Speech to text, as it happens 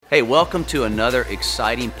Hey, welcome to another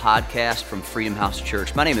exciting podcast from Freedom House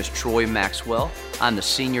Church. My name is Troy Maxwell. I'm the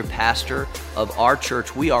senior pastor of our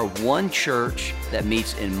church. We are one church that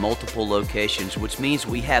meets in multiple locations, which means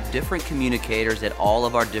we have different communicators at all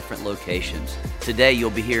of our different locations. Today, you'll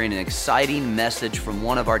be hearing an exciting message from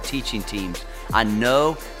one of our teaching teams. I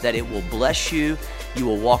know that it will bless you. You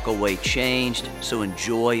will walk away changed, so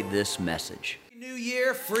enjoy this message. New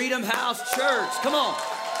Year, Freedom House Church. Come on.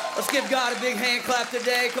 Let's give God a big hand clap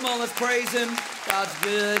today. Come on, let's praise Him. God's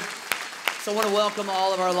good. So I want to welcome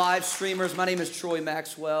all of our live streamers. My name is Troy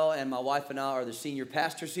Maxwell, and my wife and I are the senior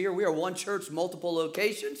pastors here. We are one church, multiple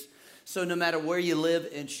locations. So no matter where you live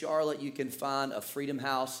in Charlotte, you can find a Freedom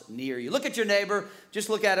House near you. Look at your neighbor. Just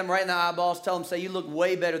look at him right in the eyeballs. Tell him, say, you look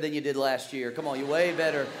way better than you did last year. Come on, you're way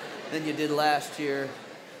better than you did last year.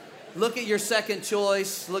 Look at your second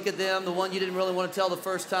choice. Look at them, the one you didn't really want to tell the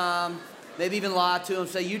first time. Maybe even lie to them.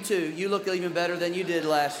 Say, you too, you look even better than you did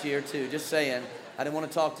last year too. Just saying. I didn't want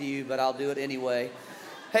to talk to you, but I'll do it anyway.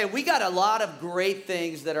 Hey, we got a lot of great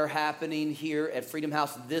things that are happening here at Freedom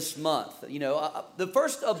House this month. You know, the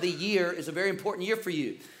first of the year is a very important year for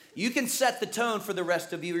you. You can set the tone for the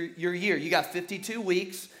rest of your year. You got 52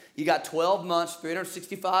 weeks. You got 12 months,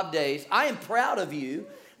 365 days. I am proud of you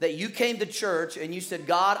that you came to church and you said,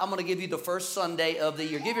 God, I'm going to give you the first Sunday of the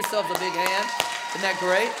year. Give yourselves a big hand. Isn't that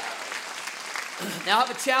great? Now, I have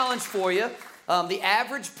a challenge for you. The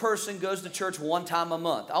average person goes to church one time a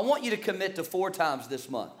month. I want you to commit to 4 times this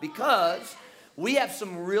month because we have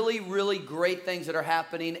some really, really great things that are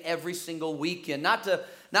happening every single weekend. Not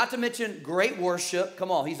to mention great worship. Come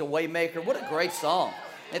on, He's a way maker. What a great song.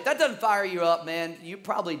 If that doesn't fire you up, man, you're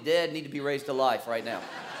probably dead, need to be raised to life right now.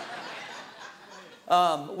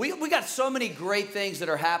 We got so many great things that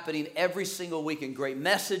are happening every single week and great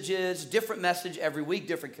messages, different message every week,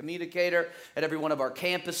 different communicator at every one of our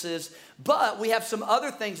campuses. But we have some other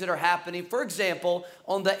things that are happening. For example,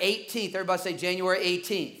 on the 18th, everybody say January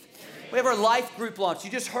 18th. We have our life group launch. You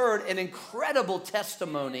just heard an incredible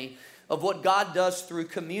testimony of what God does through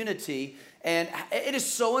community. And it is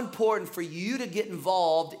so important for you to get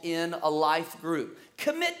involved in a life group.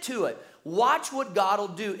 Commit to it. Watch what God will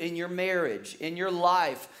do in your marriage, in your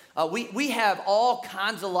life. We have all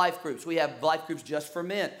kinds of life groups. We have life groups just for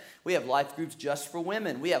men. We have life groups just for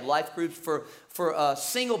women. We have life groups for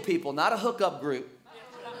single people, not a hookup group.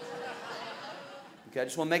 Okay, I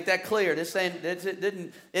just want to make that clear.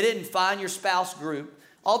 It didn't find your spouse group.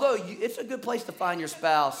 Although it's a good place to find your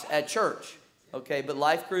spouse at church. Okay, but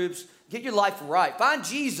life groups, get your life right. Find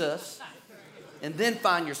Jesus. And then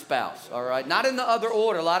find your spouse, all right? Not in the other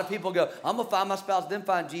order. A lot of people go, I'm going to find my spouse, then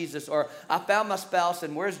find Jesus. Or I found my spouse,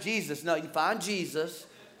 and where's Jesus? No, you find Jesus,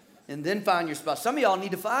 and then find your spouse. Some of y'all need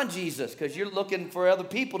to find Jesus because you're looking for other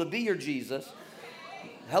people to be your Jesus.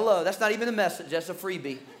 Hello, that's not even a message. That's a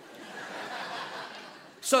freebie.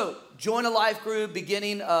 So join a life group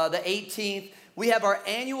beginning the 18th. We have our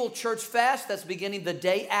annual church fast that's beginning the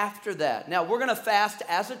day after that. Now, we're going to fast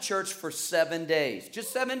as a church for 7 days,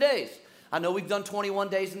 just 7 days. I know we've done 21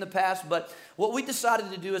 days in the past, but what we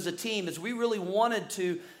decided to do as a team is we really wanted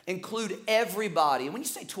to include everybody. And when you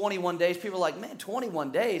say 21 days, people are like, man,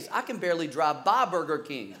 21 days? I can barely drive by Burger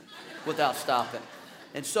King without stopping.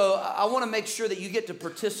 And so I want to make sure that you get to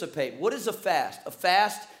participate. What is a fast? A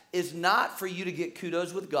fast is not for you to get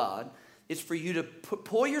kudos with God. It's for you to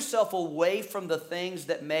pull yourself away from the things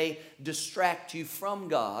that may distract you from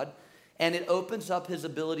God. And it opens up His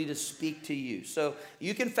ability to speak to you. So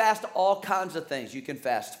you can fast all kinds of things. You can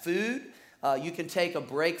fast food. You can take a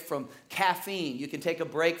break from caffeine. You can take a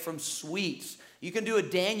break from sweets. You can do a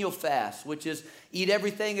Daniel fast, which is eat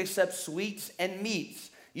everything except sweets and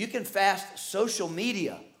meats. You can fast social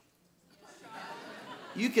media.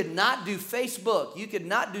 You could not do Facebook. You could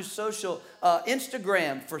not do social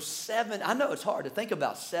Instagram for 7. I know it's hard to think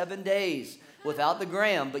about 7 days without the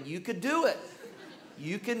gram, but you could do it.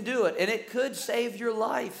 You can do it, and it could save your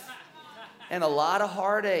life and a lot of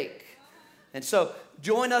heartache. And so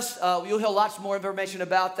join us. You'll hear lots more information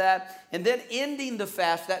about that. And then ending the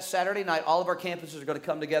fast that Saturday night, all of our campuses are going to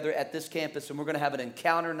come together at this campus, and we're going to have an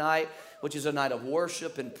encounter night, which is a night of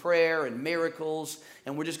worship and prayer and miracles,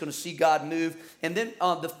 and we're just going to see God move. And then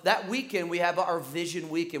that weekend, we have our Vision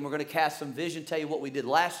Weekend. We're going to cast some vision, tell you what we did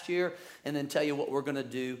last year, and then tell you what we're going to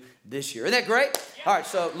do this year. Isn't that great? All right,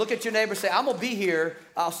 so look at your neighbor, say, I'm going to be here,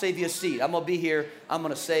 I'll save you a seat. I'm going to be here, I'm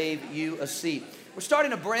going to save you a seat. We're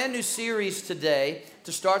starting a brand new series today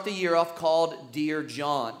to start the year off called Dear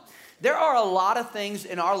John. There are a lot of things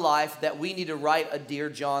in our life that we need to write a Dear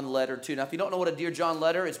John letter to. Now, if you don't know what a Dear John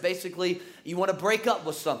letter is, basically you want to break up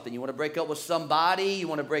with something. You want to break up with somebody. You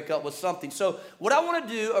want to break up with something. So what I want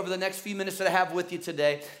to do over the next few minutes that I have with you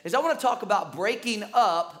today is I want to talk about breaking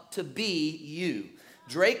up to be you.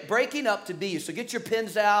 Breaking up to be you. So get your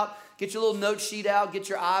pens out. Get your little note sheet out. Get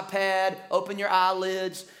your iPad. Open your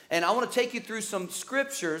eyelids. And I want to take you through some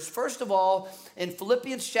scriptures. First of all, in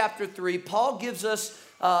Philippians chapter 3, Paul gives us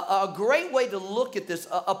a great way to look at this,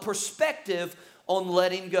 a perspective on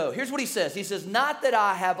letting go. Here's what he says. He says, not that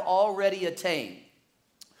I have already attained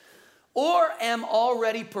or am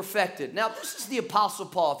already perfected. Now, this is the Apostle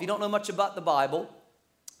Paul. If you don't know much about the Bible,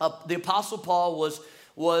 the Apostle Paul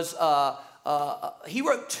he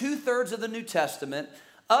wrote 2/3 of the New Testament.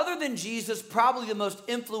 Other than Jesus, probably the most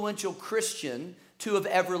influential Christian to have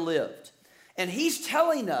ever lived. And he's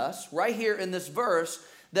telling us right here in this verse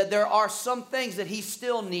that there are some things that he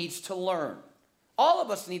still needs to learn. All of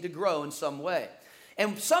us need to grow in some way.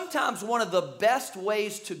 And sometimes one of the best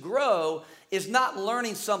ways to grow is not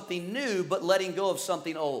learning something new, but letting go of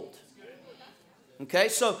something old. Okay,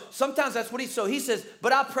 so sometimes that's what he says,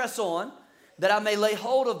 but I press on that I may lay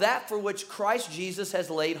hold of that for which Christ Jesus has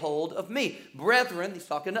laid hold of me. Brethren, he's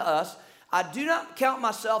talking to us, I do not count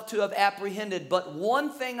myself to have apprehended, but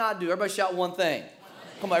one thing I do. Everybody shout one thing.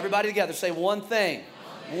 Come on, everybody together, say one thing.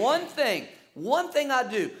 One thing I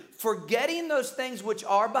do, forgetting those things which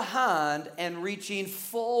are behind and reaching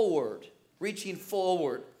forward.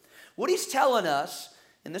 What he's telling us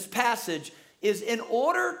in this passage is in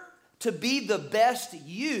order to be the best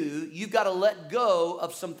you've got to let go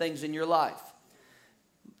of some things in your life.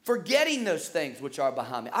 Forgetting those things which are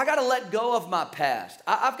behind me. I got to let go of my past.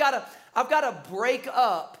 I've got to break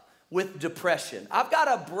up with depression. I've got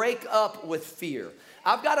to break up with fear.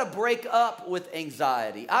 I've got to break up with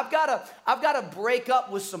anxiety. I've got to break up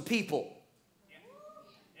with some people.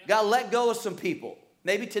 Got to let go of some people.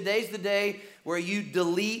 Maybe today's the day where you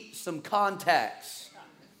delete some contacts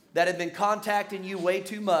that have been contacting you way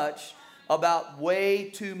too much about way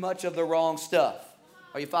too much of the wrong stuff.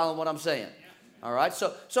 Are you following what I'm saying? All right,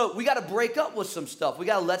 so we got to break up with some stuff. We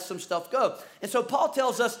got to let some stuff go. And so Paul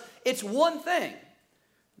tells us it's one thing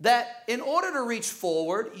that in order to reach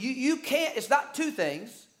forward, you can't, it's not two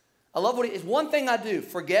things. I love what it's one thing I do,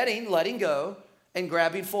 forgetting, letting go, and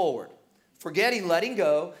grabbing forward. Forgetting, letting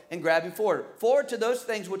go, and grabbing forward. Forward to those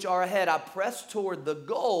things which are ahead, I press toward the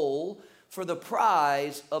goal for the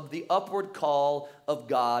prize of the upward call of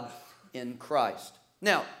God in Christ.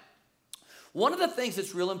 Now, one of the things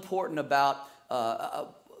that's real important about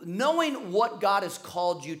knowing what God has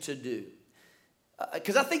called you to do,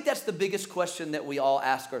 because I think that's the biggest question that we all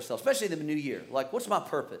ask ourselves, especially in the new year. Like, what's my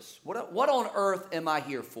purpose? What on earth am I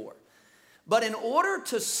here for? But in order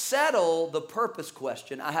to settle the purpose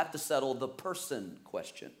question, I have to settle the person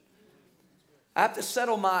question. I have to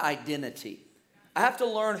settle my identity. I have to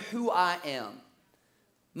learn who I am.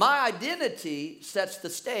 My identity sets the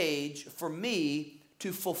stage for me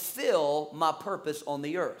to fulfill my purpose on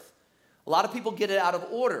the earth. A lot of people get it out of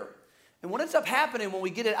order. And what ends up happening when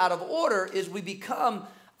we get it out of order is we become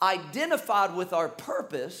identified with our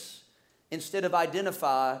purpose instead of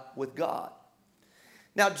identify with God.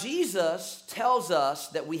 Now, Jesus tells us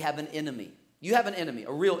that we have an enemy. You have an enemy,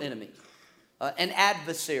 a real enemy, an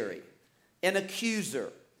adversary, an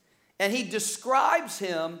accuser. And he describes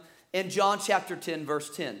him in John chapter 10,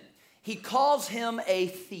 verse 10. He calls him a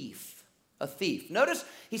thief, a thief. Notice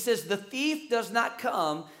he says, the thief does not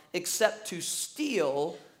come except to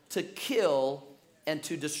steal, to kill, and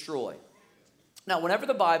to destroy. Now, whenever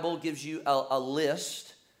the Bible gives you a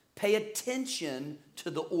list, pay attention to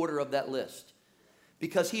the order of that list,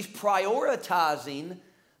 because he's prioritizing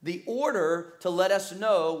the order to let us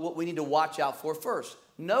know what we need to watch out for first.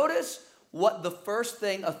 Notice what the first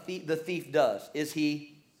thing the thief does is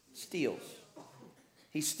he steals.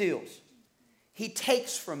 He steals. He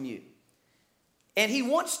takes from you. And he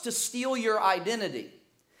wants to steal your identity.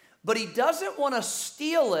 But he doesn't want to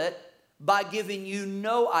steal it by giving you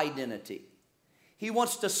no identity. He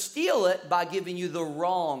wants to steal it by giving you the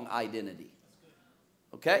wrong identity.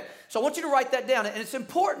 Okay? So I want you to write that down. And it's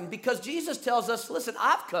important because Jesus tells us, listen,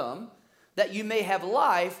 I've come that you may have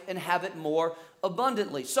life and have it more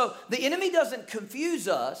abundantly. So the enemy doesn't confuse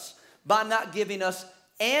us by not giving us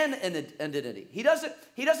an identity. He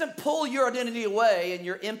doesn't pull your identity away and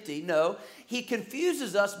you're empty. No, he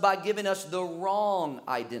confuses us by giving us the wrong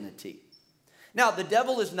identity. Now, the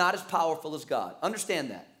devil is not as powerful as God.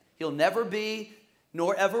 Understand that. He'll never be,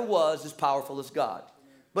 nor ever was, as powerful as God.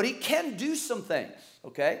 But he can do some things,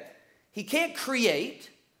 okay? He can't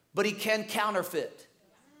create, but he can counterfeit.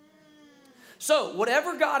 So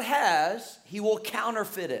whatever God has, he will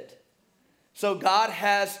counterfeit it. So God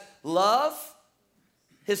has love.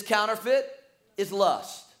 His counterfeit is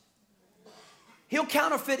lust. He'll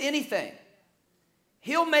counterfeit anything.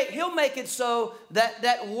 He'll make it so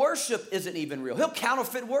that worship isn't even real. He'll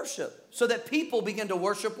counterfeit worship so that people begin to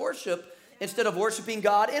worship instead of worshiping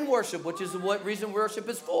God in worship, which is what reason worship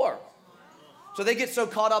is for. So they get so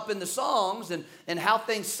caught up in the songs and how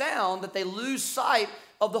things sound that they lose sight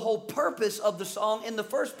of the whole purpose of the song in the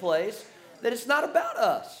first place, that it's not about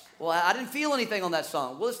us. Well, I didn't feel anything on that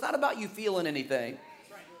song. Well, it's not about you feeling anything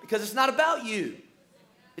because it's not about you.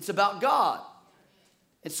 It's about God.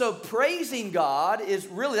 And so praising God is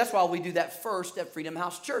really, that's why we do that first at Freedom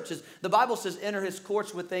House Church. The Bible says, enter his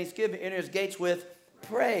courts with thanksgiving, enter his gates with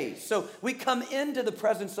praise. So we come into the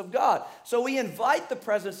presence of God. So we invite the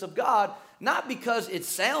presence of God, not because it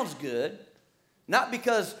sounds good, not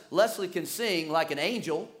because Leslie can sing like an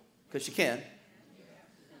angel, because she can.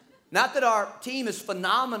 Not that our team is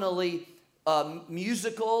phenomenally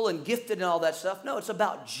musical and gifted and all that stuff. No, it's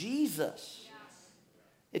about Jesus.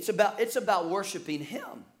 It's about worshiping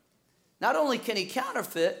him. Not only can he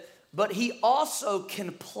counterfeit, but he also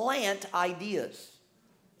can plant ideas.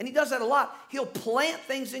 And he does that a lot. He'll plant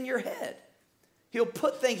things in your head. He'll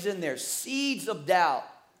put things in there, seeds of doubt,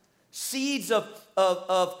 seeds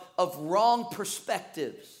of wrong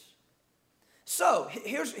perspectives. So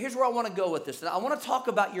here's where I want to go with this. And I want to talk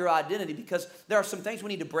about your identity because there are some things we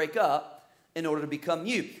need to break up in order to become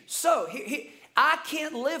you. So I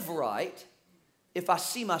can't live right if I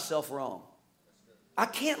see myself wrong. I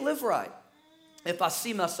can't live right if I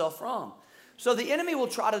see myself wrong. So the enemy will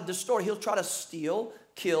try to distort. He'll try to steal,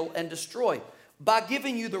 kill, and destroy by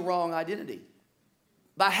giving you the wrong identity,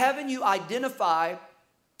 by having you identify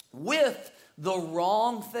with the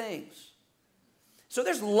wrong things. So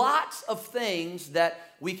there's lots of things that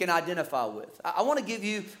we can identify with. I want to give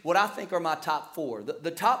you what I think are my top four,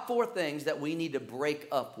 the top four things that we need to break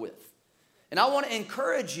up with. And I want to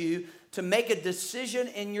encourage you to make a decision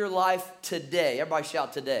in your life today. Everybody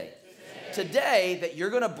shout today. Today that you're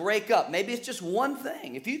going to break up. Maybe it's just one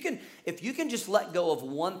thing. If you can just let go of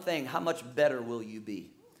one thing, how much better will you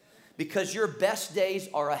be? Because your best days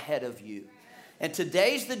are ahead of you. And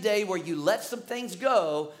today's the day where you let some things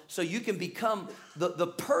go so you can become the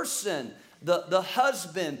person, the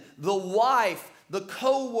husband, the wife, the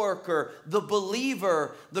co-worker, the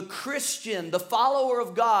believer, the Christian, the follower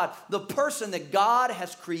of God, the person that God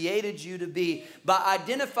has created you to be by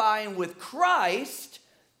identifying with Christ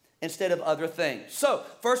instead of other things. So,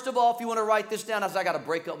 first of all, if you want to write this down, I got to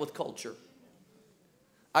break up with culture.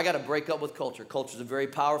 I got to break up with culture. Culture is a very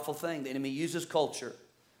powerful thing. The enemy uses culture.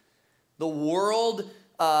 The world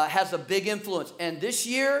has a big influence, and this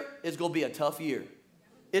year is going to be a tough year.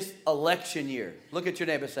 It's election year. Look at your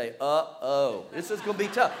neighbor and say, uh-oh, this is going to be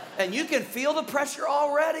tough. And you can feel the pressure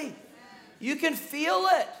already. You can feel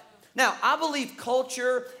it. Now, I believe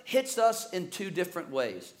culture hits us in two different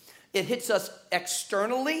ways. It hits us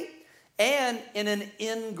externally and in an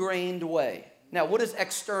ingrained way. Now, what is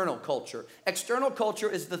external culture? External culture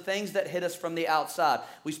is the things that hit us from the outside.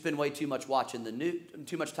 We spend way too much time watching the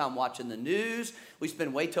news. We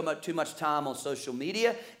spend way too much time on social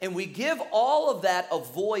media, and we give all of that a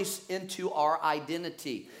voice into our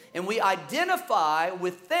identity. And we identify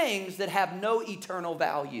with things that have no eternal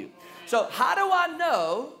value. So how do I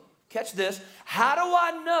know, catch this, how do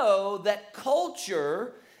I know that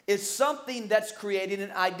culture is something that's creating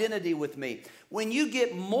an identity with me? When you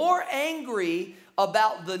get more angry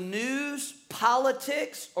about the news,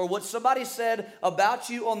 politics, or what somebody said about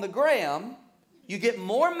you on the gram, you get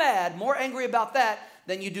more mad, more angry about that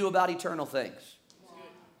than you do about eternal things.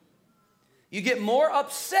 You get more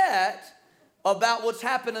upset about what's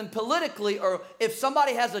happening politically, or if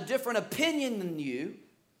somebody has a different opinion than you.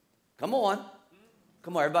 Come on,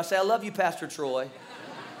 everybody say, I love you, Pastor Troy.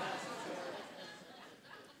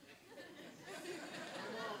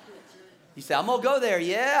 You say, I'm going to go there.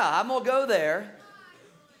 Yeah, I'm going to go there.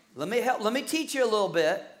 Let me teach you a little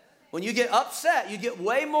bit. When you get upset, you get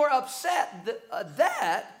way more upset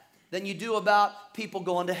than you do about people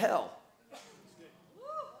going to hell.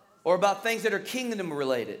 Or about things that are kingdom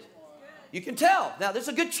related. You can tell. Now, this is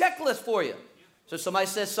a good checklist for you. So somebody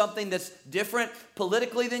says something that's different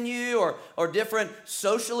politically than you, or different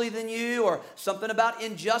socially than you, or something about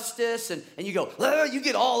injustice, and you go, you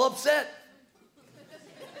get all upset.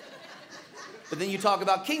 But then you talk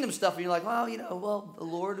about kingdom stuff, and you're like, the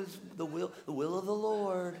Lord is the will of the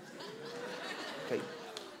Lord. Okay,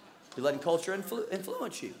 you're letting culture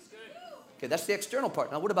influence you. Okay, that's the external part.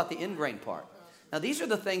 Now, what about the ingrained part? Now, these are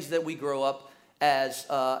the things that we grow up as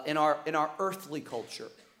in our earthly culture.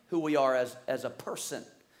 who we are as a person.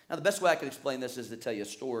 Now, the best way I could explain this is to tell you a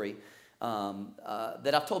story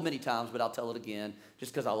that I've told many times, but I'll tell it again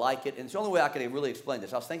just because I like it. And it's the only way I could really explain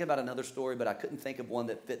this. I was thinking about another story, but I couldn't think of one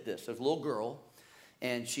that fit this. There's a little girl,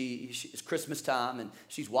 and it's Christmas time, and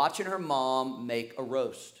she's watching her mom make a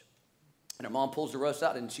roast. And her mom pulls the roast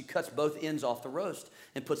out, and she cuts both ends off the roast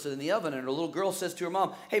and puts it in the oven. And her little girl says to her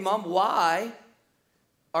mom, "Hey, Mom, why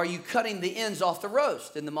are you cutting the ends off the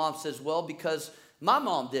roast?" And the mom says, "Well, because my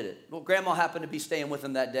mom did it." Well, Grandma happened to be staying with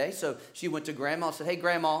them that day, so she went to Grandma and said, "Hey,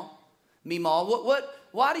 Grandma, Meemaw,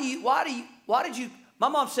 why did you?" My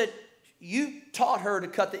mom said, "You taught her to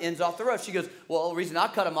cut the ends off the roast." She goes, "Well, the reason I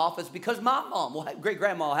cut them off is because my mom." Well, great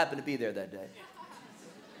grandma happened to be there that day.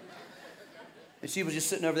 And she was just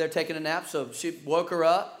sitting over there taking a nap, so she woke her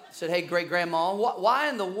up, said, "Hey, great grandma, why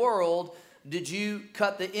in the world did you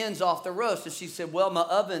cut the ends off the roast?" And she said, "Well, my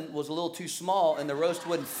oven was a little too small and the roast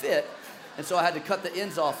wouldn't fit, and so I had to cut the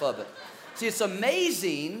ends off of it." See, it's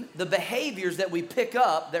amazing the behaviors that we pick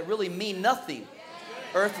up that really mean nothing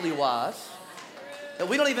earthly wise. That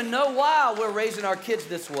we don't even know why we're raising our kids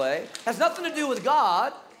this way. Has nothing to do with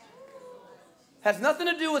God. Has nothing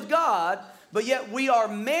to do with God, but yet we are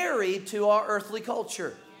married to our earthly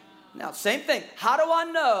culture. Now, same thing. How do I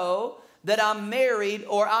know that I'm married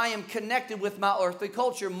or I am connected with my earthly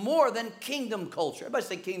culture more than kingdom culture? Everybody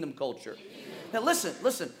say kingdom culture. Now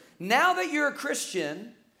listen. Now that you're a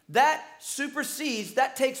Christian, that supersedes,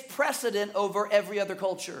 that takes precedent over every other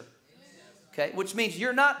culture. Okay, which means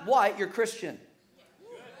you're not white, you're Christian.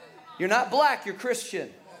 You're not black, you're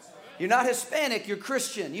Christian. You're not Hispanic, you're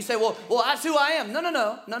Christian. You say, well, that's who I am.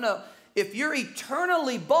 No. If you're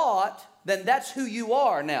eternally bought, then that's who you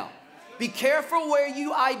are now. Be careful where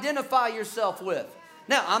you identify yourself with.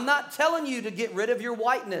 Now, I'm not telling you to get rid of your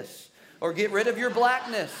whiteness or get rid of your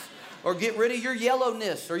blackness or get rid of your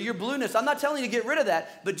yellowness or your blueness. I'm not telling you to get rid of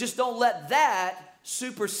that, but just don't let that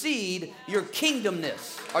supersede your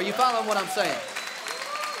kingdomness. Are you following what I'm saying?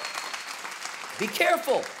 Be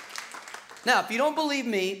careful. Now, if you don't believe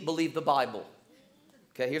me, believe the Bible.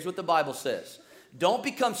 Okay, here's what the Bible says. Don't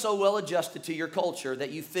become so well adjusted to your culture that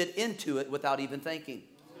you fit into it without even thinking.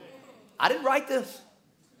 I didn't write this.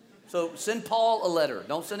 So send Paul a letter.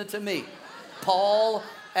 Don't send it to me. Paul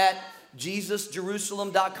at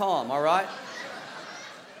JesusJerusalem.com, all right?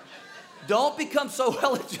 Don't become so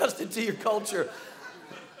well adjusted to your culture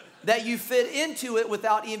that you fit into it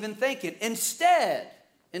without even thinking. Instead,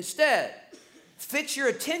 fix your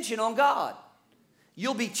attention on God.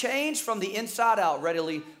 You'll be changed from the inside out.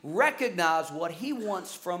 Readily recognize what He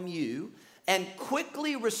wants from you and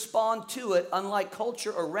quickly respond to it, unlike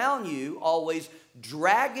culture around you, always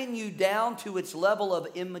dragging you down to its level of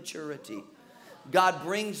immaturity. God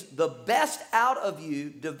brings the best out of you,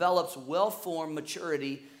 develops well-formed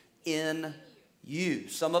maturity in you.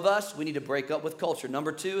 Some of us, we need to break up with culture.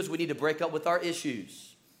 Number 2 is we need to break up with our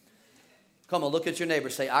issues. Come on, look at your neighbor.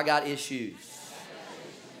 Say, "I got issues."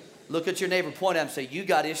 Look at your neighbor, point at him, say, "You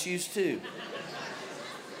got issues too."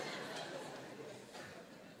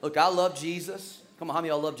 Look, I love Jesus. Come on, how many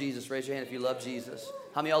of y'all love Jesus? Raise your hand if you love Jesus.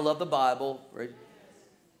 How many of y'all love the Bible?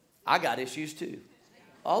 I got issues too.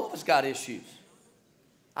 All of us got issues.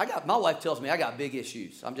 My wife tells me I got big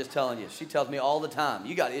issues. I'm just telling you. She tells me all the time,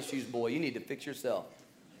 "You got issues, boy. You need to fix yourself.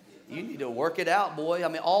 You need to work it out, boy." I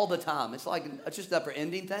mean, all the time. It's just a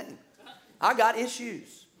never-ending thing. I got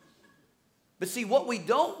issues. But see, what we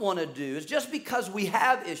don't want to do is just because we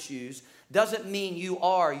have issues doesn't mean you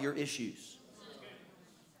are your issues.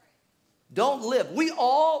 Don't live.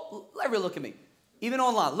 Everybody look at me. Even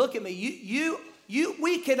online, look at me.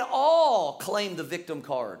 We can all claim the victim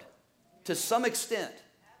card to some extent.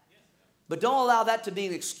 But don't allow that to be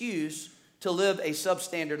an excuse to live a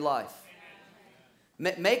substandard life.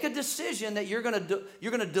 Make a decision that you're going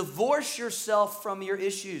to divorce yourself from your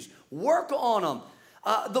issues. Work on them.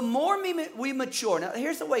 The more we mature, now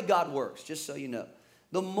here's the way God works, just so you know.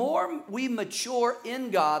 The more we mature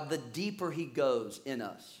in God, the deeper He goes in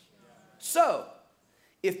us. So,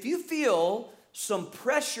 if you feel some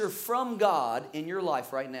pressure from God in your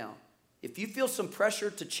life right now, if you feel some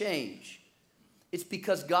pressure to change, it's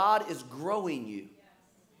because God is growing you.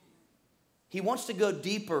 He wants to go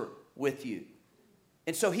deeper with you.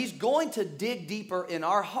 And so He's going to dig deeper in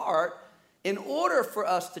our heart in order for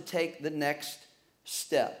us to take the next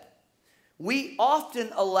step. We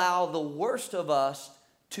often allow the worst of us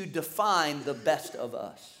to define the best of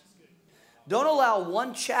us. Don't allow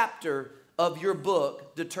one chapter of your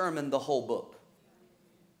book determine the whole book.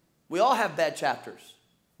 We all have bad chapters.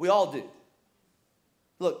 We all do.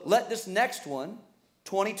 Look, let this next one,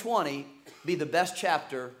 2020, be the best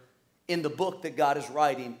chapter in the book that God is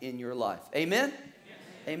writing in your life. Amen?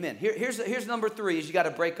 Amen. Here's number 3 is you got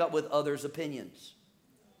to break up with others' opinions.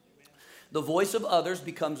 The voice of others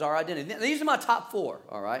becomes our identity. These are my top 4,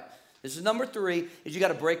 all right? This is number 3 is you got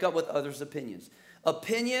to break up with others' opinions.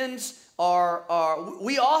 Opinions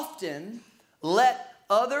we often let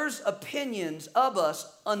others' opinions of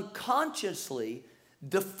us unconsciously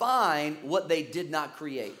define what they did not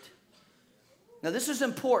create. Now this is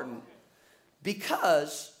important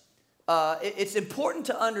because it's important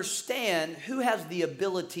to understand who has the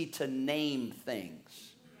ability to name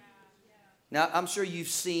things. Now I'm sure you've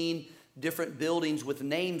seen different buildings with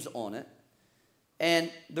names on it.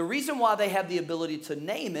 And the reason why they have the ability to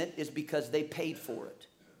name it is because they paid for it.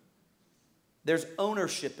 There's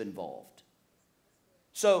ownership involved.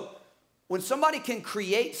 So when somebody can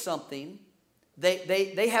create something,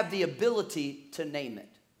 they have the ability to name it.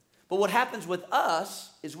 But what happens with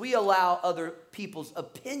us is we allow other people's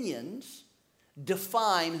opinions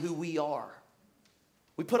define who we are.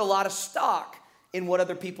 We put a lot of stock in what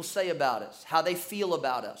other people say about us, how they feel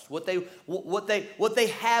about us, what they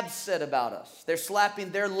have said about us. They're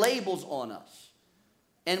slapping their labels on us.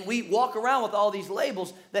 And we walk around with all these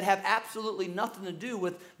labels that have absolutely nothing to do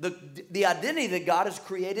with the identity that God has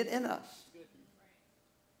created in us.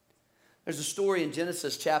 There's a story in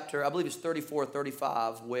Genesis chapter, I believe it's 34 or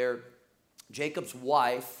 35, where Jacob's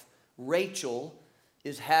wife, Rachel,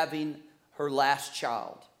 is having her last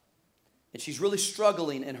child. And she's really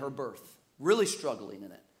struggling in her birth. Really struggling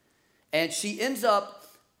in it. And she ends up,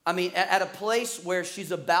 at a place where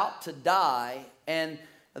she's about to die, and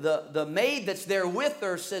the maid that's there with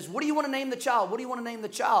her says, what do you want to name the child? What do you want to name the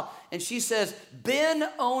child? And she says,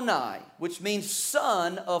 Ben-Oni, which means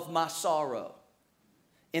son of my sorrow.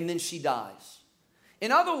 And then she dies.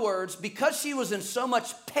 In other words, because she was in so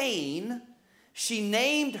much pain, she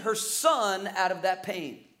named her son out of that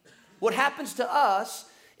pain. What happens to us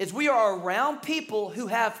is we are around people who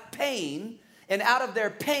have pain, and out of their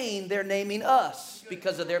pain, they're naming us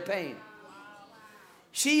because of their pain.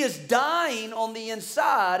 She is dying on the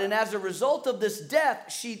inside, and as a result of this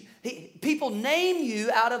death, people name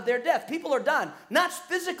you out of their death. People are dying, not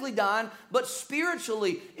physically dying, but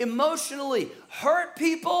spiritually, emotionally. Hurt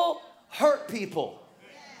people, hurt people.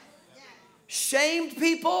 Shamed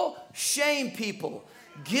people, shame people.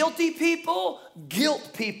 Guilty people,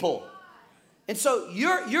 guilt people. And so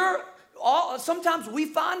sometimes we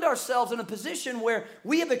find ourselves in a position where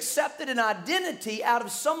we have accepted an identity out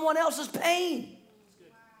of someone else's pain.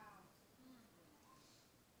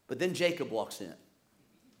 But then Jacob walks in.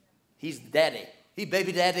 He's daddy. He's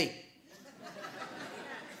baby daddy.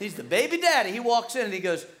 He's the baby daddy. He walks in and he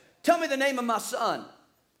goes, tell me the name of my son.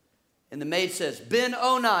 And the maid says,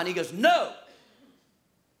 Ben-Oni. And he goes, no.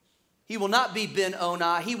 He will not be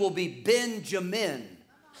Ben-Oni. He will be Benjamin,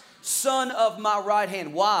 son of my right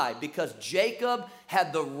hand. Why? Because Jacob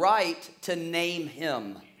had the right to name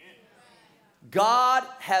him. God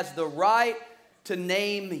has the right to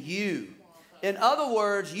name you. In other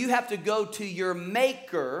words, you have to go to your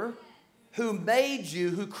maker who made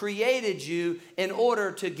you, who created you, in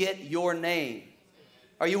order to get your name.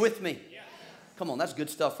 Are you with me? Come on, that's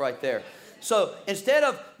good stuff right there. So instead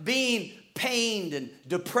of being pained and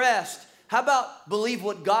depressed, how about believe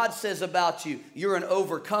what God says about you? You're an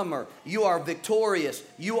overcomer. You are victorious.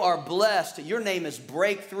 You are blessed. Your name is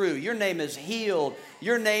breakthrough. Your name is healed.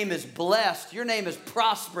 Your name is blessed. Your name is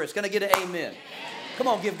prosperous. Can I get an amen? Come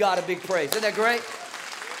on, give God a big praise. Isn't that great?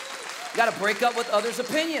 You got to break up with others'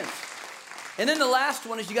 opinions. And then the last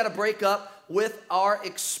one is you got to break up with our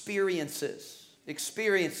experiences.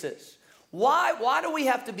 Experiences. Why do we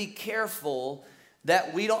have to be careful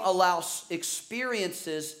that we don't allow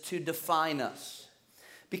experiences to define us?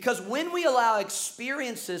 Because when we allow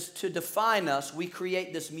experiences to define us, we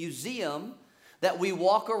create this museum that we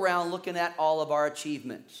walk around looking at all of our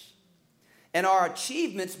achievements. And our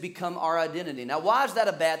achievements become our identity. Now, why is that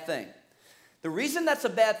a bad thing? The reason that's a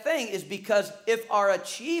bad thing is because if our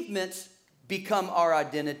achievements become our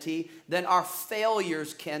identity, then our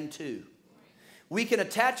failures can too. We can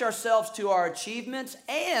attach ourselves to our achievements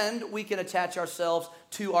and we can attach ourselves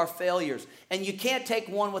to our failures. And you can't take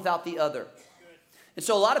one without the other. And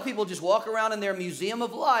so a lot of people just walk around in their museum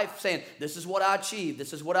of life saying, this is what I achieved,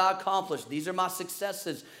 this is what I accomplished, these are my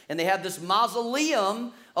successes. And they have this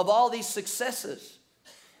mausoleum of all these successes.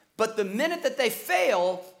 But the minute that they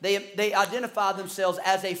fail, they identify themselves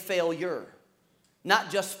as a failure, not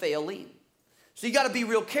just failing. So you got to be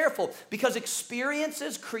real careful because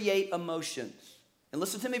experiences create emotions. And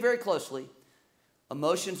listen to me very closely.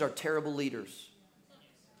 Emotions are terrible leaders.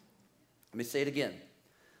 Let me say it again.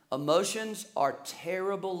 Emotions are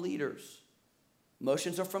terrible leaders.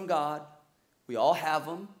 Emotions are from God. We all have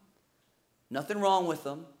them. Nothing wrong with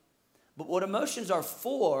them. But what emotions are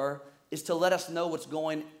for is to let us know what's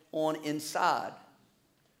going on inside.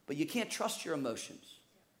 But you can't trust your emotions.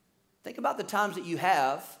 Think about the times that you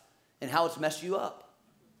have and how it's messed you up.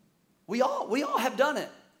 We all have done it.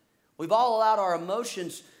 We've all allowed our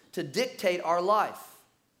emotions to dictate our life.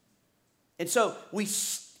 And so we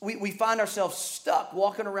find ourselves stuck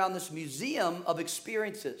walking around this museum of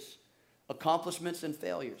experiences, accomplishments, and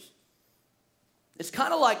failures. It's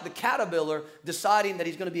kind of like the caterpillar deciding that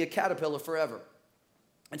he's going to be a caterpillar forever.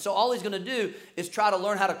 And so all he's going to do is try to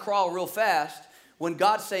learn how to crawl real fast when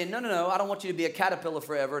God's saying, no, I don't want you to be a caterpillar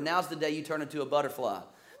forever. Now's the day you turn into a butterfly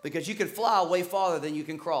because you can fly way farther than you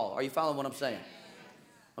can crawl. Are you following what I'm saying?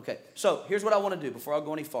 Okay, so here's what I want to do before I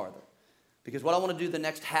go any farther. Because what I want to do the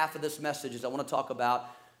next half of this message is I want to talk about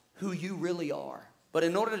who you really are. But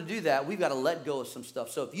in order to do that, we've got to let go of some stuff.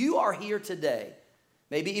 So if you are here today,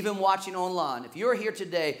 maybe even watching online, if you're here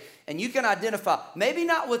today and you can identify, maybe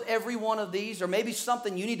not with every one of these, or maybe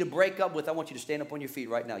something you need to break up with, I want you to stand up on your feet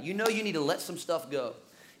right now. You know you need to let some stuff go.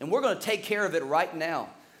 And we're going to take care of it right now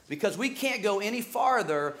because we can't go any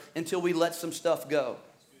farther until we let some stuff go.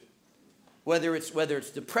 Whether it's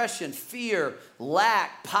depression, fear,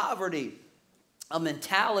 lack, poverty, a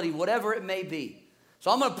mentality, whatever it may be. So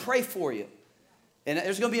I'm going to pray for you. And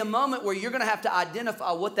there's going to be a moment where you're going to have to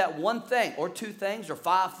identify what that one thing or two things or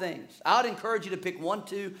five things. I would encourage you to pick 1,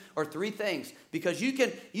 2, or 3 things because you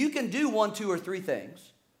can do 1, 2, or 3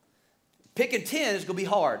 things. Picking 10 is going to be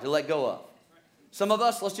hard to let go of. Some of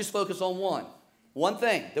us, let's just focus on one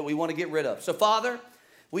thing that we want to get rid of. So Father,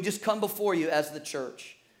 we just come before you as the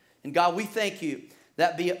church. And God, we thank you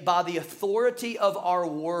that by the authority of our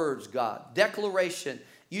words, God, declaration,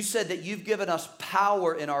 you said that you've given us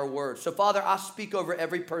power in our words. So, Father, I speak over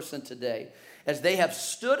every person today as they have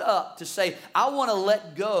stood up to say, I want to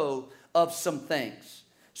let go of some things.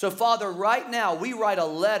 So, Father, right now, we write a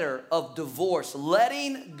letter of divorce,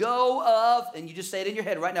 letting go of, and you just say it in your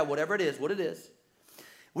head right now, whatever it is, what it is.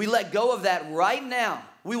 We let go of that right now.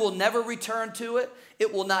 We will never return to it.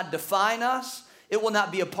 It will not define us. It will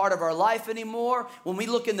not be a part of our life anymore. When we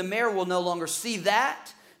look in the mirror, we'll no longer see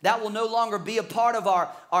that. That will no longer be a part of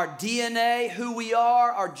our DNA, who we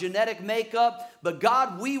are, our genetic makeup. But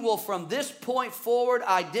God, we will from this point forward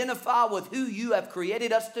identify with who you have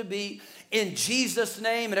created us to be in Jesus'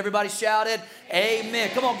 name. And everybody shouted, amen.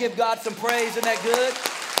 Come on, give God some praise. Isn't that good?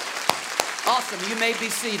 Awesome. You may be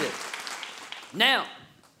seated. Now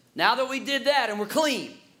that we did that and we're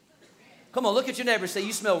clean, come on, look at your neighbor and say,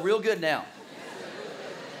 you smell real good now.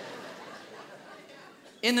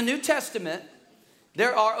 In the New Testament,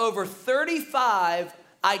 there are over 35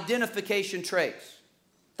 identification traits.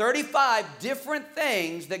 35 different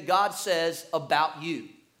things that God says about you.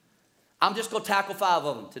 I'm just going to tackle 5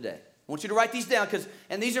 of them today. I want you to write these down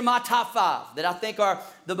and these are my top 5 that I think are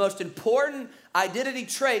the most important identity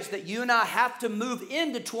traits that you and I have to move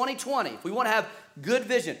into 2020. If we want to have good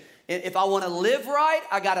vision. If I want to live right,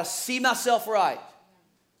 I got to see myself right.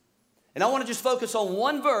 And I want to just focus on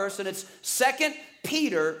one verse, and it's 1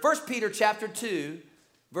 Peter chapter 2,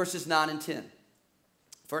 verses 9 and 10.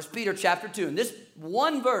 1 Peter chapter 2. And this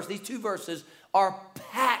one verse, these 2 verses are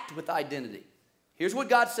packed with identity. Here's what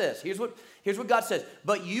God says. Here's what God says.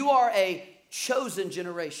 But you are a chosen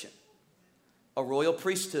generation, a royal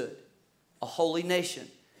priesthood, a holy nation,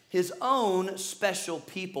 his own special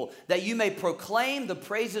people, that you may proclaim the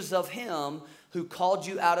praises of him who called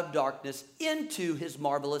you out of darkness into his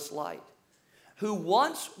marvelous light, who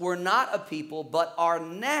once were not a people, but are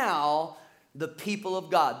now the people of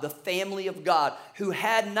God, the family of God, who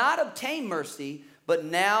had not obtained mercy, but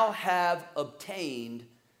now have obtained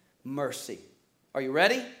mercy. Are you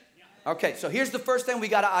ready? Okay, so here's the first thing we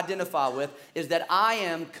got to identify with is that I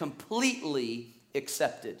am completely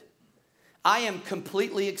accepted. I am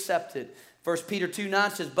completely accepted. 1 Peter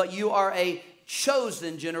 2:9 says, but you are a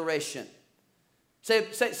chosen generation.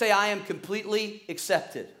 Say, I am completely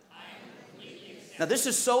accepted. Now, this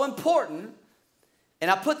is so important,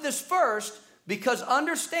 and I put this first because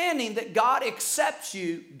understanding that God accepts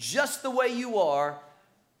you just the way you are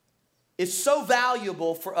is so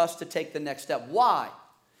valuable for us to take the next step. Why?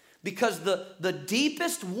 Because the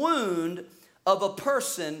deepest wound of a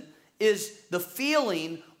person is the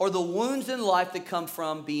feeling or the wounds in life that come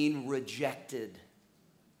from being rejected.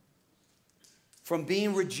 From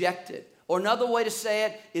being rejected. Or another way to say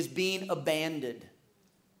it is being abandoned.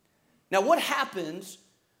 Now, what happens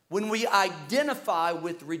when we identify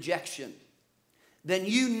with rejection? Then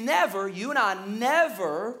you and I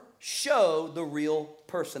never show the real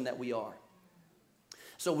person that we are.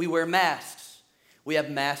 So we wear masks. We have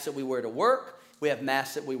masks that we wear to work. We have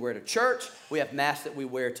masks that we wear to church. We have masks that we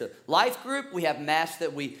wear to life group. We have masks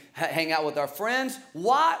that we hang out with our friends.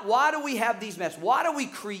 Why do we have these masks? Why do we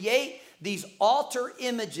create these altar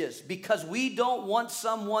images? Because we don't want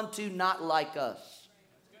someone to not like us.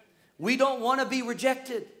 We don't want to be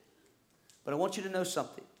rejected. But I want you to know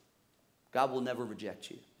something. God will never reject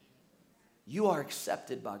you. You are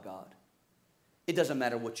accepted by God. It doesn't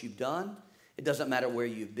matter what you've done. It doesn't matter where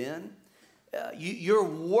you've been. You're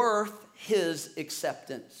worth His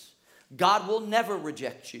acceptance. God will never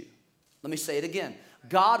reject you. Let me say it again.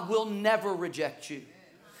 God will never reject you.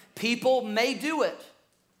 People may do it.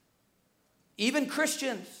 Even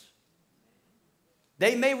Christians.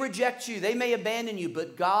 They may reject you. They may abandon you.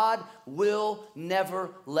 But God will never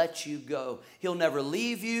let you go. He'll never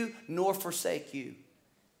leave you nor forsake you.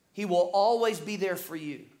 He will always be there for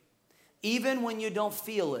you. Even when you don't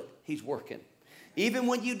feel it, He's working. Even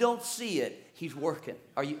when you don't see it, He's working.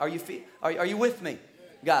 Are you with me,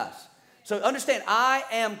 guys? So understand, I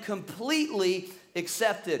am completely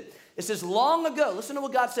accepted. It says long ago, listen to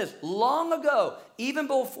what God says. Long ago, even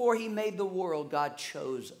before He made the world, God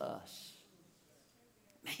chose us.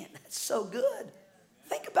 Man, that's so good.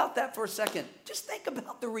 Think about that for a second. Just think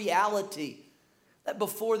about the reality that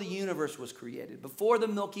before the universe was created, before the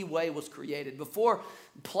Milky Way was created, before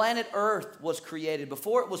planet Earth was created,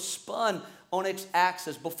 before it was spun on its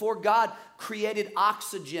axis, before God created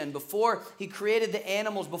oxygen, before He created the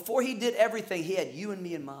animals, before He did everything, He had you and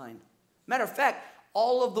me in mind. Matter of fact,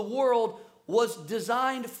 all of the world was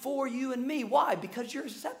designed for you and me. Why? Because you're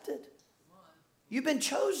accepted. You've been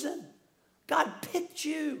chosen. God picked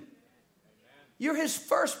you. You're His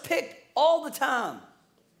first pick all the time.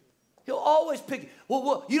 He'll always pick you.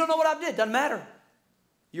 Well, you don't know what I did. Doesn't matter.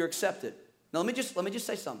 You're accepted. Now, let me just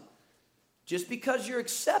say something. Just because you're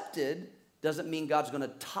accepted doesn't mean God's going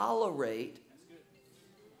to tolerate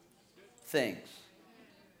things.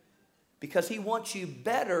 Because He wants you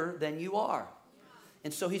better than you are.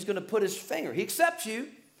 And so He's going to put His finger. He accepts you.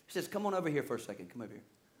 He says, come on over here for a second. Come over here.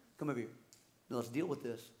 Come over here. Now, let's deal with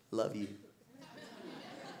this. Love you.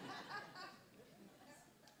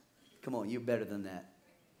 Come on, you're better than that.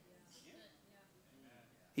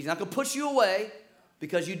 He's not going to push you away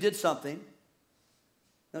because you did something.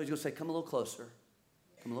 No, He's going to say, come a little closer.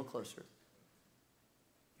 Come a little closer.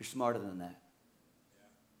 You're smarter than that.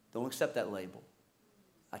 Don't accept that label.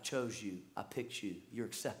 I chose you. I picked you. You're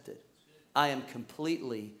accepted. I am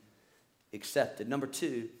completely accepted. Number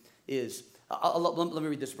two is, let me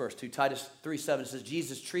read this verse too. Titus 3:7 says,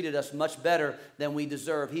 Jesus treated us much better than we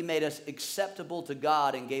deserve. He made us acceptable to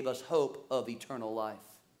God and gave us hope of eternal life.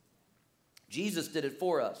 Jesus did it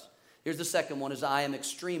for us. Here's the second one is I am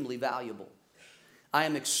extremely valuable. I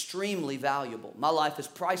am extremely valuable. My life is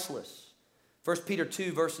priceless. 1 Peter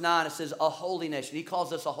 2 verse 9, it says a holy nation. He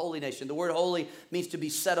calls us a holy nation. The word holy means to be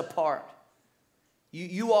set apart.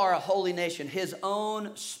 You are a holy nation, His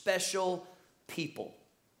own special people.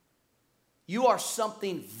 You are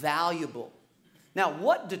something valuable. Now,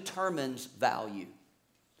 what determines value?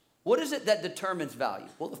 What is it that determines value?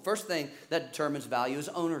 Well, the first thing that determines value is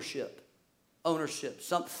ownership. Ownership.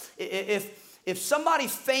 If somebody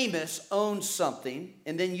famous owns something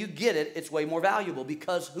and then you get it, it's way more valuable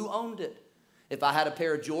because who owned it? If I had a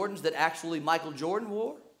pair of Jordans that actually Michael Jordan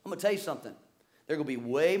wore, I'm going to tell you something. They're going to be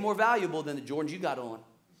way more valuable than the Jordans you got on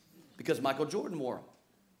because Michael Jordan wore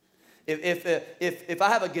them. If I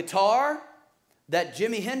have a guitar that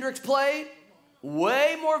Jimi Hendrix played,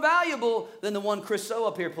 way more valuable than the one Chris So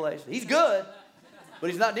up here plays. He's good, but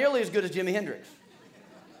he's not nearly as good as Jimi Hendrix.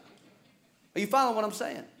 Are you following what I'm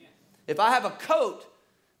saying? If I have a coat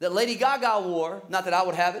that Lady Gaga wore, not that I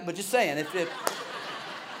would have it, but just saying, it's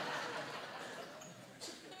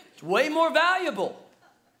way more valuable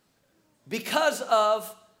because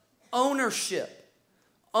of ownership.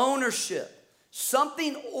 Ownership.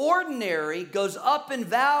 Something ordinary goes up in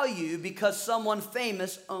value because someone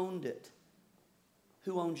famous owned it.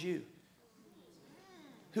 Who owns you?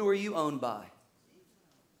 Who are you owned by?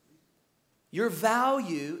 Your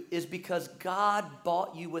value is because God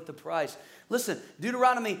bought you with a price. Listen,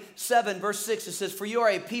 Deuteronomy 7 verse 6, it says, for you are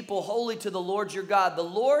a people holy to the Lord your God. The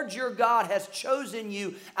Lord your God has chosen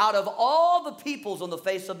you out of all the peoples on the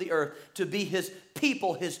face of the earth to be His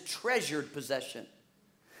people, His treasured possession.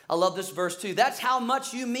 I love this verse too. That's how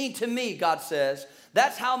much you mean to me, God says.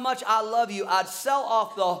 That's how much I love you. I'd sell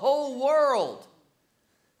off the whole world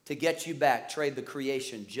to get you back. Trade the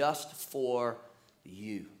creation just for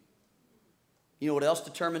you. You know what else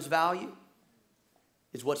determines value?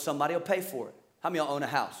 Is what somebody will pay for it. How many of y'all own a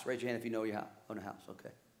house? Raise your hand if you know your house. Own a house, okay.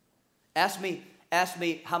 Ask me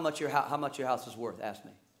how much your house is worth. Ask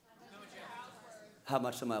me. How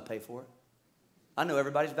much somebody will pay for it? I know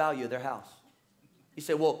everybody's value of their house. You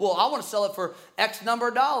say, well, I want to sell it for X number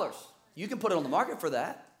of dollars. You can put it on the market for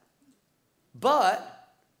that.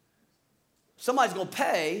 But somebody's going to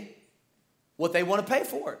pay what they want to pay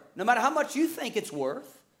for it. No matter how much you think it's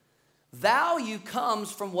worth, value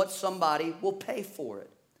comes from what somebody will pay for it.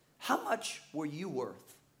 How much were you worth?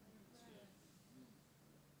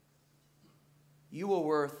 You were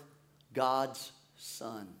worth God's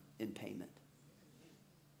Son in payment.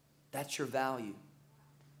 That's your value.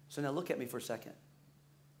 So now look at me for a second.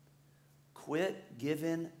 Quit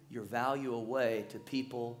giving your value away to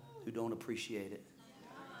people who don't appreciate it.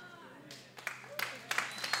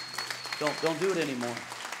 Don't do it anymore.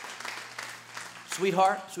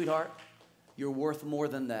 Sweetheart, you're worth more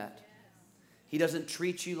than that. He doesn't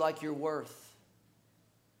treat you like you're worth.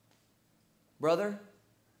 Brother,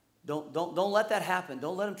 don't let that happen.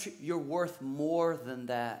 Don't let him treat you. You're worth more than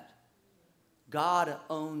that. God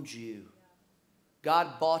owns you.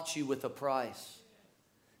 God bought you with a price.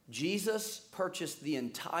 Jesus purchased the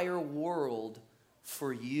entire world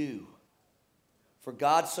for you. For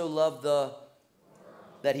God so loved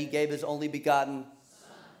that he gave his only begotten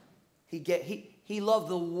Son. He loved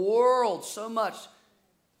the world so much,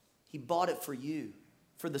 he bought it for you,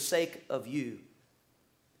 for the sake of you.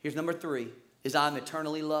 Here's number 3, is I'm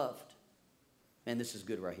eternally loved. Man, this is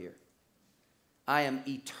good right here. I am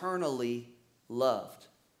eternally loved.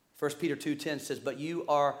 1 Peter 2:10 says, but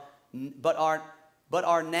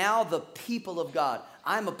are now the people of God.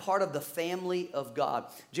 I'm a part of the family of God.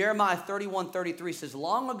 Jeremiah 31:33 says,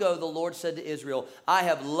 long ago the Lord said to Israel, I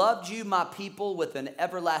have loved you, my people, with an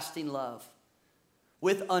everlasting love.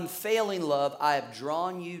 With unfailing love, I have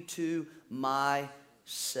drawn you to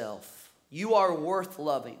myself. You are worth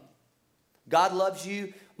loving. God loves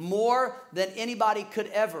you more than anybody could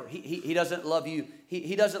ever. He doesn't love you.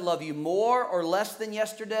 He doesn't love you more or less than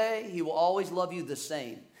yesterday. He will always love you the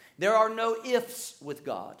same. There are no ifs with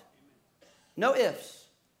God. No ifs.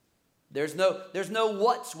 There's no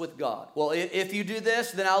whats with God. Well, if you do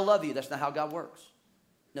this, then I'll love you. That's not how God works.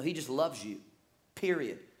 No, he just loves you.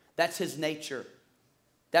 Period. That's his nature.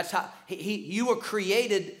 That's how you were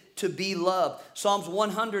created to be loved. Psalms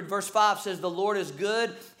 100 verse 5 says, the Lord is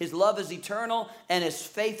good, his love is eternal, and his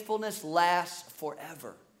faithfulness lasts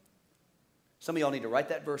forever. Some of y'all need to write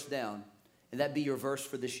that verse down, and that be your verse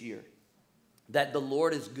for this year. That the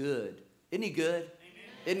Lord is good. Isn't he good? Amen.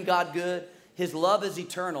 Isn't God good? His love is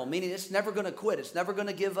eternal, meaning it's never going to quit. It's never going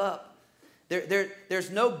to give up.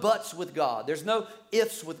 There's no buts with God. There's no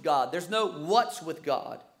ifs with God. There's no whats with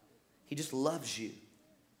God. He just loves you.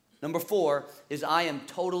 Number 4 is I am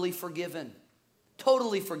totally forgiven.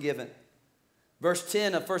 Totally forgiven. Verse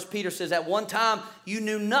 10 of 1 Peter says, at one time you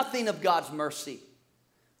knew nothing of God's mercy,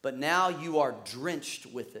 but now you are drenched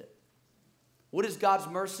with it. What is God's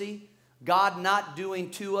mercy? God not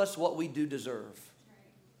doing to us what we do deserve.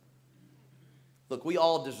 Look, we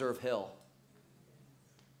all deserve hell.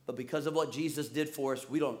 But because of what Jesus did for us,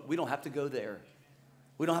 we don't have to go there.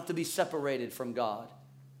 We don't have to be separated from God.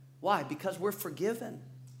 Why? Because we're forgiven.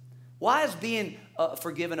 Why is being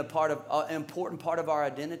forgiven an important part of our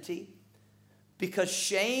identity? Because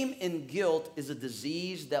shame and guilt is a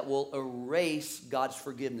disease that will erase God's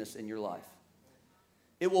forgiveness in your life.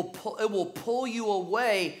 It will pull you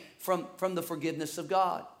away from the forgiveness of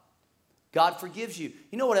God. God forgives you.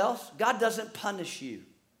 You know what else? God doesn't punish you.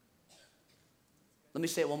 Let me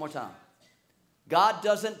say it one more time. God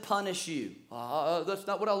doesn't punish you. That's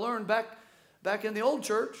not what I learned back in the old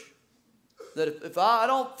church. That if I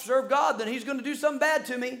don't serve God, then he's going to do something bad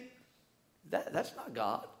to me. That's not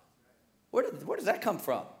God. Where does that come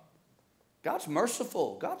from? God's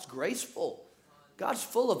merciful. God's graceful. God's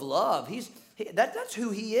full of love. That's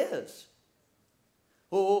who he is.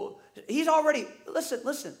 Well, he's already,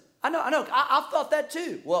 listen. I know. I've thought that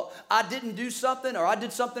too. Well, I didn't do something or I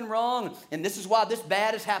did something wrong and this is why this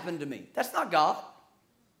bad has happened to me. That's not God.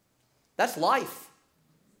 That's life.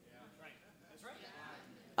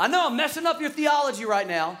 I know I'm messing up your theology right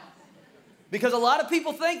now because a lot of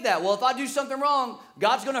people think that, well, if I do something wrong,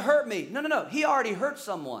 God's going to hurt me. No. He already hurt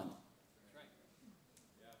someone.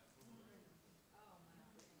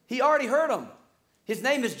 He already hurt him. His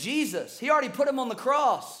name is Jesus. He already put him on the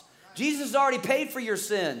cross. Jesus has already paid for your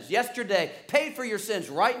sins yesterday, paid for your sins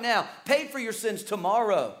right now, paid for your sins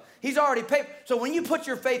tomorrow. He's already paid. So when you put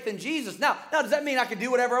your faith in Jesus, now does that mean I can do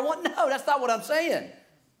whatever I want? No, that's not what I'm saying.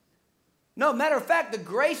 No, matter of fact, the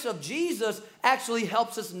grace of Jesus actually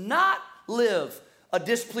helps us not live a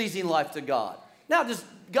displeasing life to God. Now, does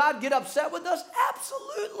God get upset with us?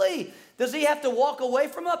 Absolutely. Does he have to walk away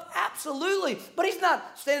from us? Absolutely. But he's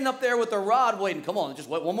not standing up there with a rod waiting. Come on, just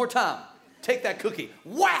wait one more time. Take that cookie.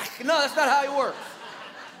 Whack! No, that's not how he works.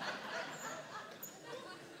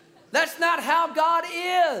 That's not how God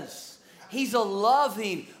is. He's a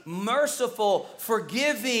loving, merciful,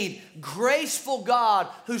 forgiving, graceful God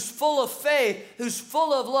who's full of faith, who's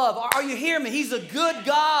full of love. Are you hearing me? He's a good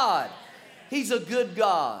God. He's a good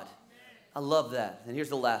God. I love that. And here's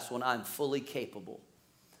the last one. I'm fully capable.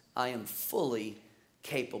 I am fully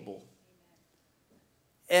capable.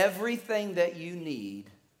 Everything that you need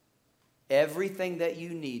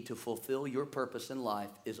to fulfill your purpose in life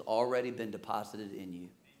is already been deposited in you.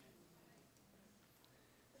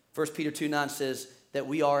 1 Peter 2:9 says that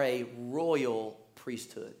we are a royal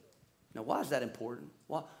priesthood. Now, why is that important?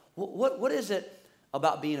 What is it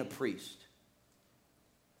about being a priest?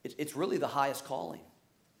 It's really the highest calling,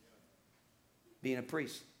 being a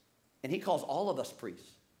priest. And he calls all of us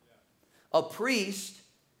priests. A priest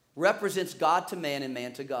represents God to man and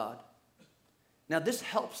man to God. Now, this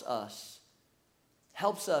helps us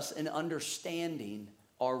in understanding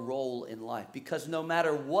our role in life, because no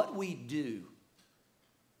matter what we do,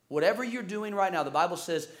 whatever you're doing right now, the Bible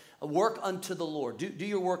says, work unto the Lord. Do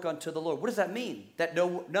your work unto the Lord. What does that mean? That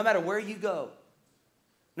no matter where you go,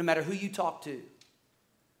 no matter who you talk to,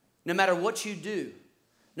 no matter what you do,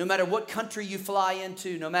 no matter what country you fly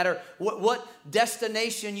into, no matter what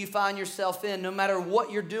destination you find yourself in, no matter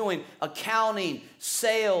what you're doing, accounting,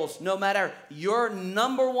 sales, no matter, your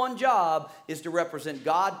number one job is to represent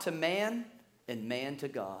God to man and man to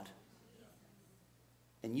God.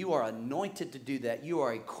 And you are anointed to do that. You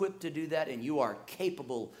are equipped to do that, and you are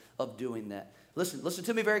capable of doing that. Listen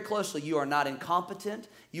to me very closely. You are not incompetent.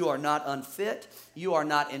 You are not unfit. You are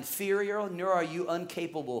not inferior, nor are you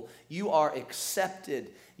incapable. You are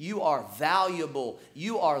accepted. You are valuable.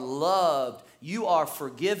 You are loved. You are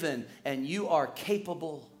forgiven, and you are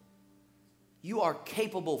capable. You are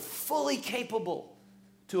capable, fully capable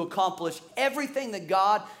to accomplish everything that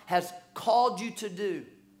God has called you to do.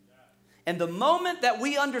 And the moment that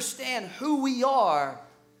we understand who we are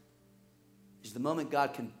is the moment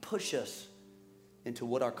God can push us into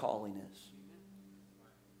what our calling is.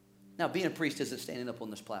 Now, being a priest isn't standing up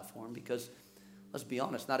on this platform, because, let's be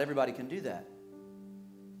honest, not everybody can do that.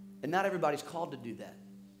 And not everybody's called to do that.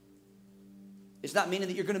 It's not meaning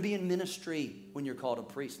that you're going to be in ministry when you're called a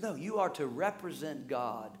priest. No, you are to represent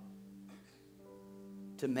God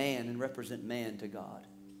to man and represent man to God,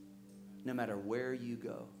 no matter where you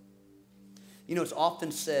go. You know, it's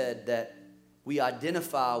often said that we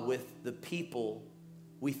identify with the people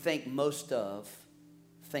we think most of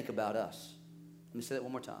think about us. Let me say that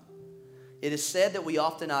one more time. It is said that we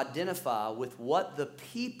often identify with what the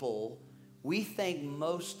people we think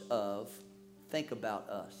most of think about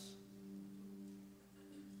us.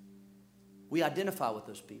 We identify with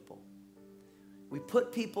those people. We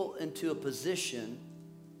put people into a position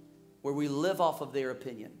where we live off of their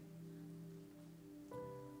opinion.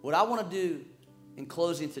 What I want to do in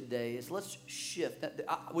closing today is let's shift.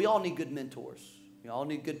 We all need good mentors. We all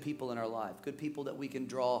need good people in our life, good people that we can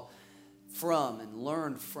draw from and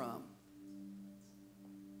learn from.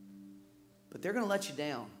 But they're going to let you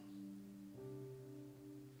down.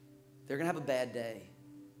 They're going to have a bad day.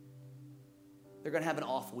 They're going to have an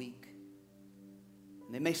off week.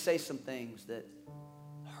 And they may say some things that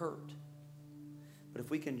hurt. But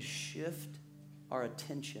if we can shift our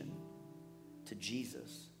attention to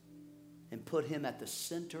Jesus and put him at the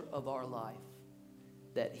center of our life,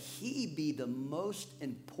 that he be the most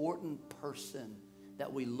important person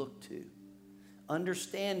that we look to,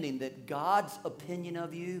 understanding that God's opinion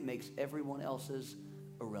of you makes everyone else's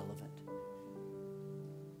irrelevant.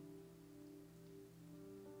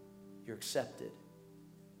 You're accepted.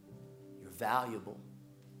 You're valuable.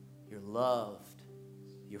 You're loved.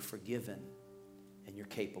 You're forgiven. And you're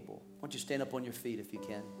capable. Why don't you stand up on your feet if you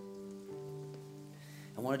can?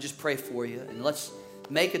 I want to just pray for you, and let's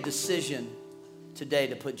make a decision today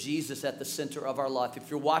to put Jesus at the center of our life.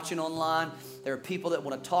 If you're watching online, there are people that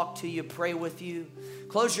want to talk to you, pray with you.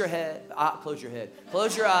 Close your head. Close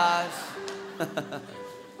your eyes.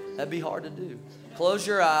 That'd be hard to do. Close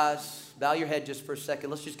your eyes. Bow your head just for a second.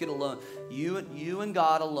 Let's just get alone. You and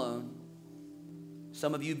God alone.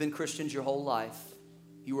 Some of you have been Christians your whole life.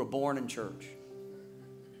 You were born in church.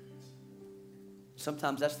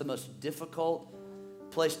 Sometimes that's the most difficult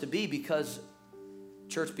place to be, because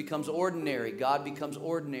church becomes ordinary. God becomes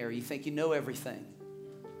ordinary. You think you know everything.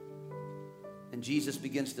 And Jesus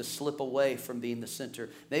begins to slip away from being the center.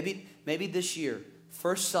 Maybe this year,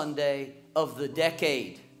 first Sunday of the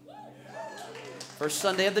decade. First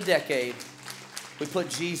Sunday of the decade, we put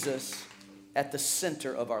Jesus at the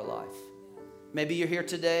center of our life. Maybe you're here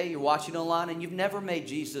today, you're watching online, and you've never made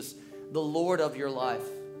Jesus the Lord of your life.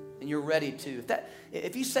 and you're ready to.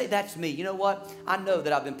 If you say that's me, you know what? I know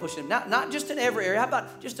that I've been pushing, not just in every area. How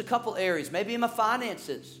about just a couple areas? Maybe in my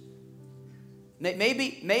finances.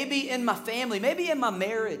 Maybe in my family. Maybe in my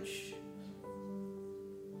marriage.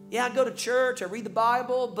 Yeah, I go to church. I read the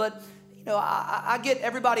Bible. But, you know, I get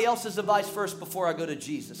everybody else's advice first before I go to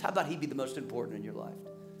Jesus. How about he be the most important in your life?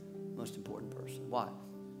 Most important person. Why?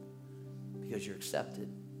 Because you're accepted.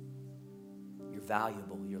 You're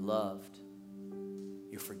valuable. You're loved.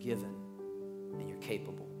 You're forgiven. And you're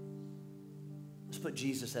capable. Let's put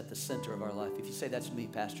Jesus at the center of our life. If you say, that's me,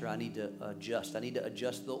 Pastor, I need to adjust. I need to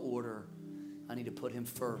adjust the order. I need to put him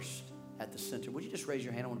first at the center. Would you just raise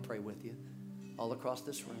your hand? I want to pray with you all across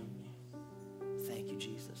this room. Thank you,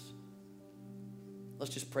 Jesus.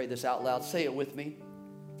 Let's just pray this out loud. Say it with me.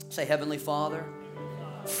 Say, Heavenly Father,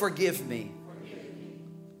 forgive me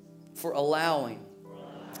for allowing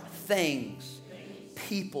things,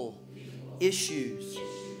 people, issues,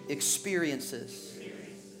 experiences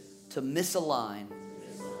to misalign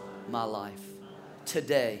my life.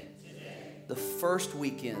 Today, the first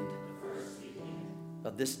weekend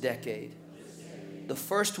of this decade, the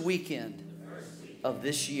first weekend of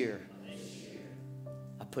this year,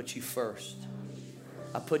 I put you first.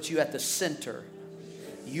 I put you at the center.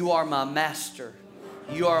 You are my master.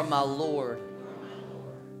 You are my Lord.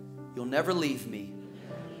 You'll never leave me.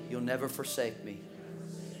 You'll never forsake me.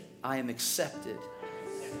 I am accepted.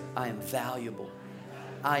 I am valuable.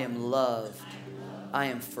 I am loved. I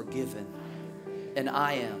am forgiven. And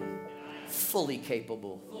I am fully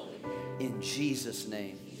capable. In Jesus'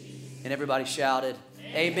 name. And everybody shouted,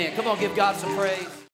 amen. Come on, give God some praise.